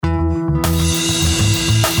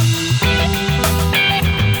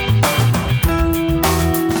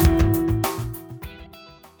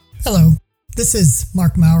This is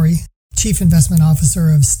Mark Mowry, Chief Investment Officer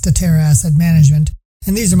of Statera Asset Management,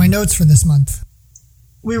 and these are my notes for this month.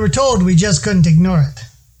 We were told we just couldn't ignore it.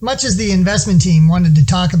 Much as the investment team wanted to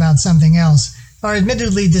talk about something else, our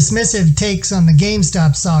admittedly dismissive takes on the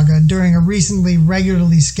GameStop saga during a recently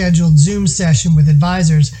regularly scheduled Zoom session with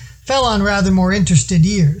advisors fell on rather more interested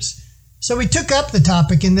ears. So we took up the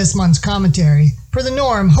topic in this month's commentary, per the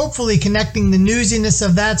norm, hopefully connecting the newsiness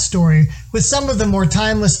of that story with some of the more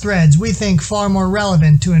timeless threads we think far more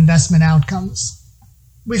relevant to investment outcomes.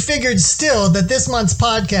 We figured still that this month's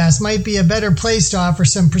podcast might be a better place to offer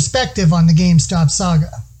some perspective on the GameStop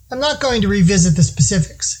saga. I'm not going to revisit the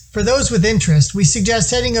specifics. For those with interest, we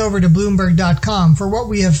suggest heading over to Bloomberg.com for what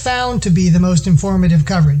we have found to be the most informative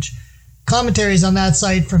coverage. Commentaries on that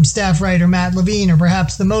site from staff writer Matt Levine are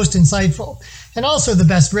perhaps the most insightful, and also the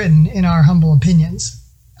best written, in our humble opinions.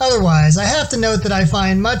 Otherwise, I have to note that I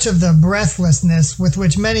find much of the breathlessness with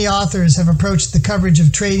which many authors have approached the coverage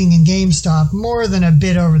of trading in GameStop more than a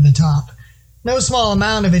bit over the top. No small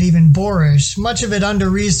amount of it even boorish, much of it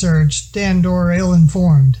under-researched and/or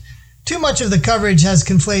ill-informed. Too much of the coverage has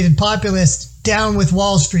conflated populist down with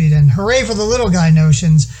Wall Street and hooray for the little guy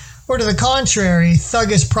notions, or to the contrary,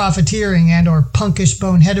 thuggish profiteering and/or punkish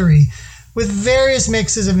boneheadery, with various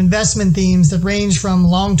mixes of investment themes that range from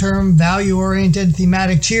long-term, value-oriented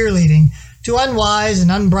thematic cheerleading to unwise and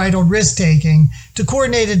unbridled risk-taking to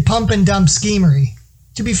coordinated pump-and-dump schemery.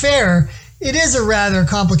 To be fair, it is a rather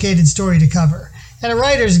complicated story to cover, and a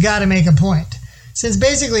writer's got to make a point. Since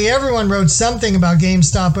basically everyone wrote something about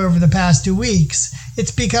GameStop over the past 2 weeks,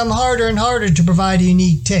 it's become harder and harder to provide a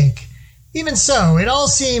unique take. Even so, it all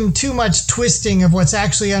seemed too much twisting of what's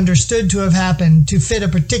actually understood to have happened to fit a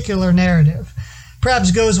particular narrative.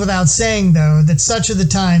 Perhaps goes without saying, though, that such are the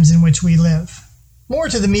times in which we live. More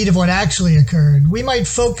to the meat of what actually occurred, we might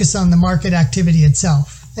focus on the market activity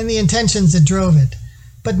itself, and the intentions that drove it.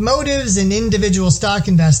 But motives in individual stock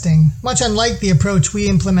investing, much unlike the approach we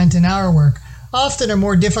implement in our work, often are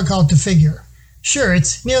more difficult to figure. Sure,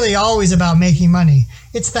 it's nearly always about making money.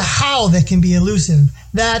 It's the how that can be elusive,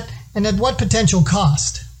 that, and at what potential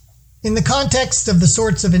cost. In the context of the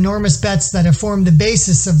sorts of enormous bets that have formed the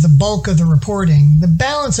basis of the bulk of the reporting, the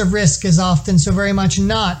balance of risk is often so very much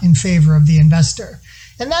not in favor of the investor.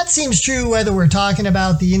 And that seems true whether we're talking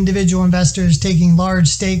about the individual investors taking large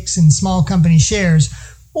stakes in small company shares,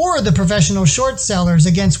 or the professional short sellers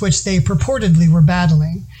against which they purportedly were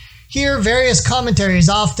battling. Here, various commentaries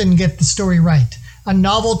often get the story right. A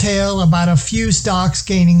novel tale about a few stocks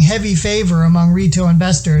gaining heavy favor among retail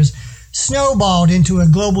investors snowballed into a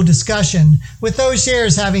global discussion, with those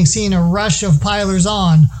shares having seen a rush of pilers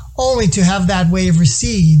on, only to have that wave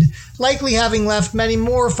recede, likely having left many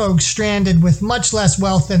more folks stranded with much less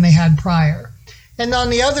wealth than they had prior. And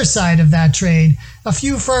on the other side of that trade, a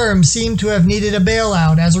few firms seem to have needed a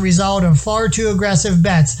bailout as a result of far too aggressive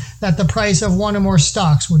bets that the price of one or more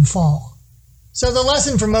stocks would fall. So the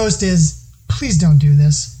lesson for most is, please don't do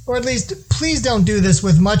this. Or at least, please don't do this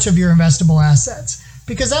with much of your investable assets.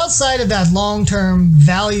 Because outside of that long-term,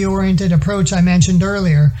 value-oriented approach I mentioned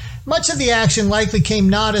earlier, much of the action likely came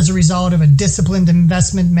not as a result of a disciplined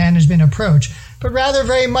investment management approach, but rather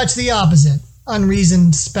very much the opposite,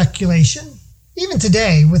 unreasoned speculation. Even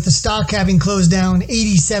today, with the stock having closed down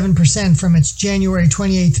 87% from its January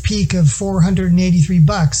 28th peak of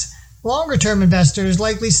 $483, longer-term investors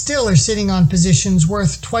likely still are sitting on positions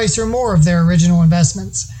worth twice or more of their original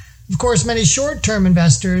investments. Of course, many short-term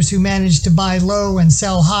investors who managed to buy low and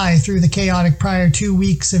sell high through the chaotic prior 2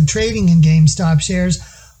 weeks of trading in GameStop shares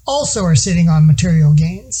also are sitting on material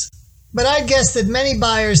gains. But I'd guess that many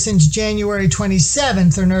buyers since January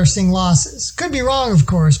 27th are nursing losses. Could be wrong, of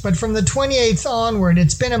course, but from the 28th onward,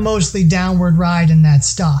 it's been a mostly downward ride in that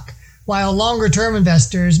stock. While longer-term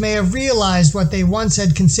investors may have realized what they once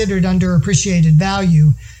had considered underappreciated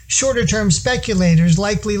value, shorter-term speculators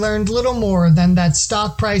likely learned little more than that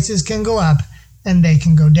stock prices can go up and they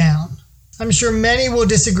can go down. I'm sure many will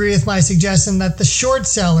disagree with my suggestion that the short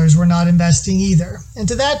sellers were not investing either. And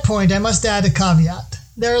to that point, I must add a caveat.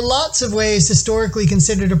 There are lots of ways historically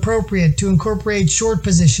considered appropriate to incorporate short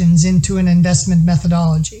positions into an investment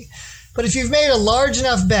methodology. But if you've made a large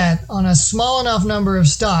enough bet on a small enough number of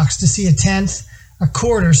stocks to see a tenth, a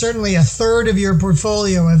quarter, certainly a third of your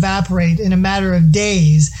portfolio evaporate in a matter of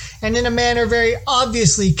days, and in a manner very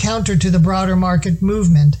obviously counter to the broader market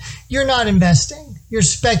movement, you're not investing, you're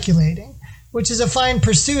speculating, which is a fine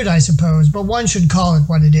pursuit, I suppose, but one should call it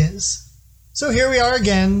what it is. So here we are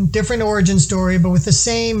again, different origin story, but with the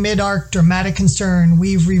same mid-arc dramatic concern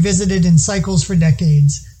we've revisited in cycles for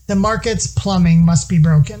decades. The market's plumbing must be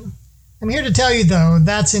broken. I'm here to tell you, though,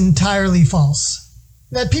 that's entirely false.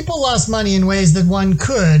 That people lost money in ways that one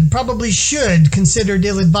could, probably should, consider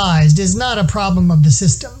ill-advised is not a problem of the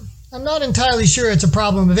system. I'm not entirely sure it's a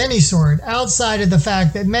problem of any sort, outside of the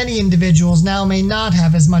fact that many individuals now may not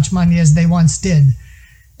have as much money as they once did.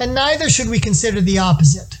 And neither should we consider the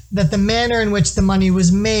opposite, that the manner in which the money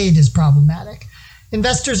was made is problematic.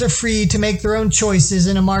 Investors are free to make their own choices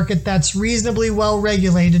in a market that's reasonably well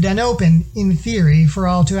regulated and open, in theory, for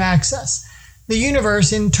all to access. The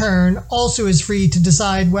universe, in turn, also is free to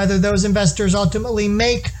decide whether those investors ultimately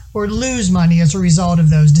make or lose money as a result of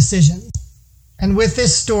those decisions. And with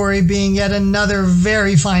this story being yet another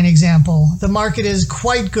very fine example, the market is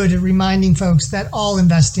quite good at reminding folks that all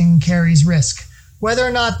investing carries risk. Whether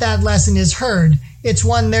or not that lesson is heard, it's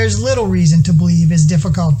one there's little reason to believe is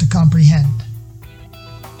difficult to comprehend.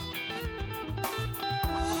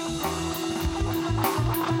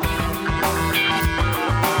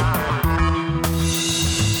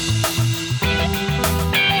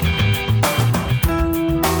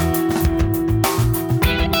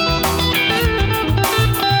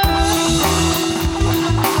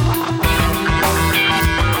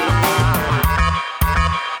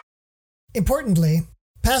 Importantly,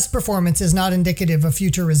 past performance is not indicative of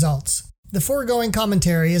future results. The foregoing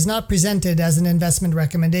commentary is not presented as an investment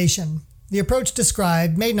recommendation. The approach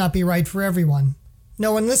described may not be right for everyone.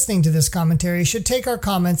 No one listening to this commentary should take our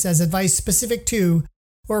comments as advice specific to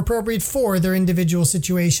or appropriate for their individual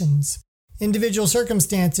situations. Individual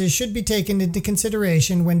circumstances should be taken into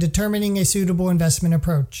consideration when determining a suitable investment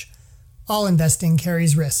approach. All investing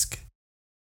carries risk.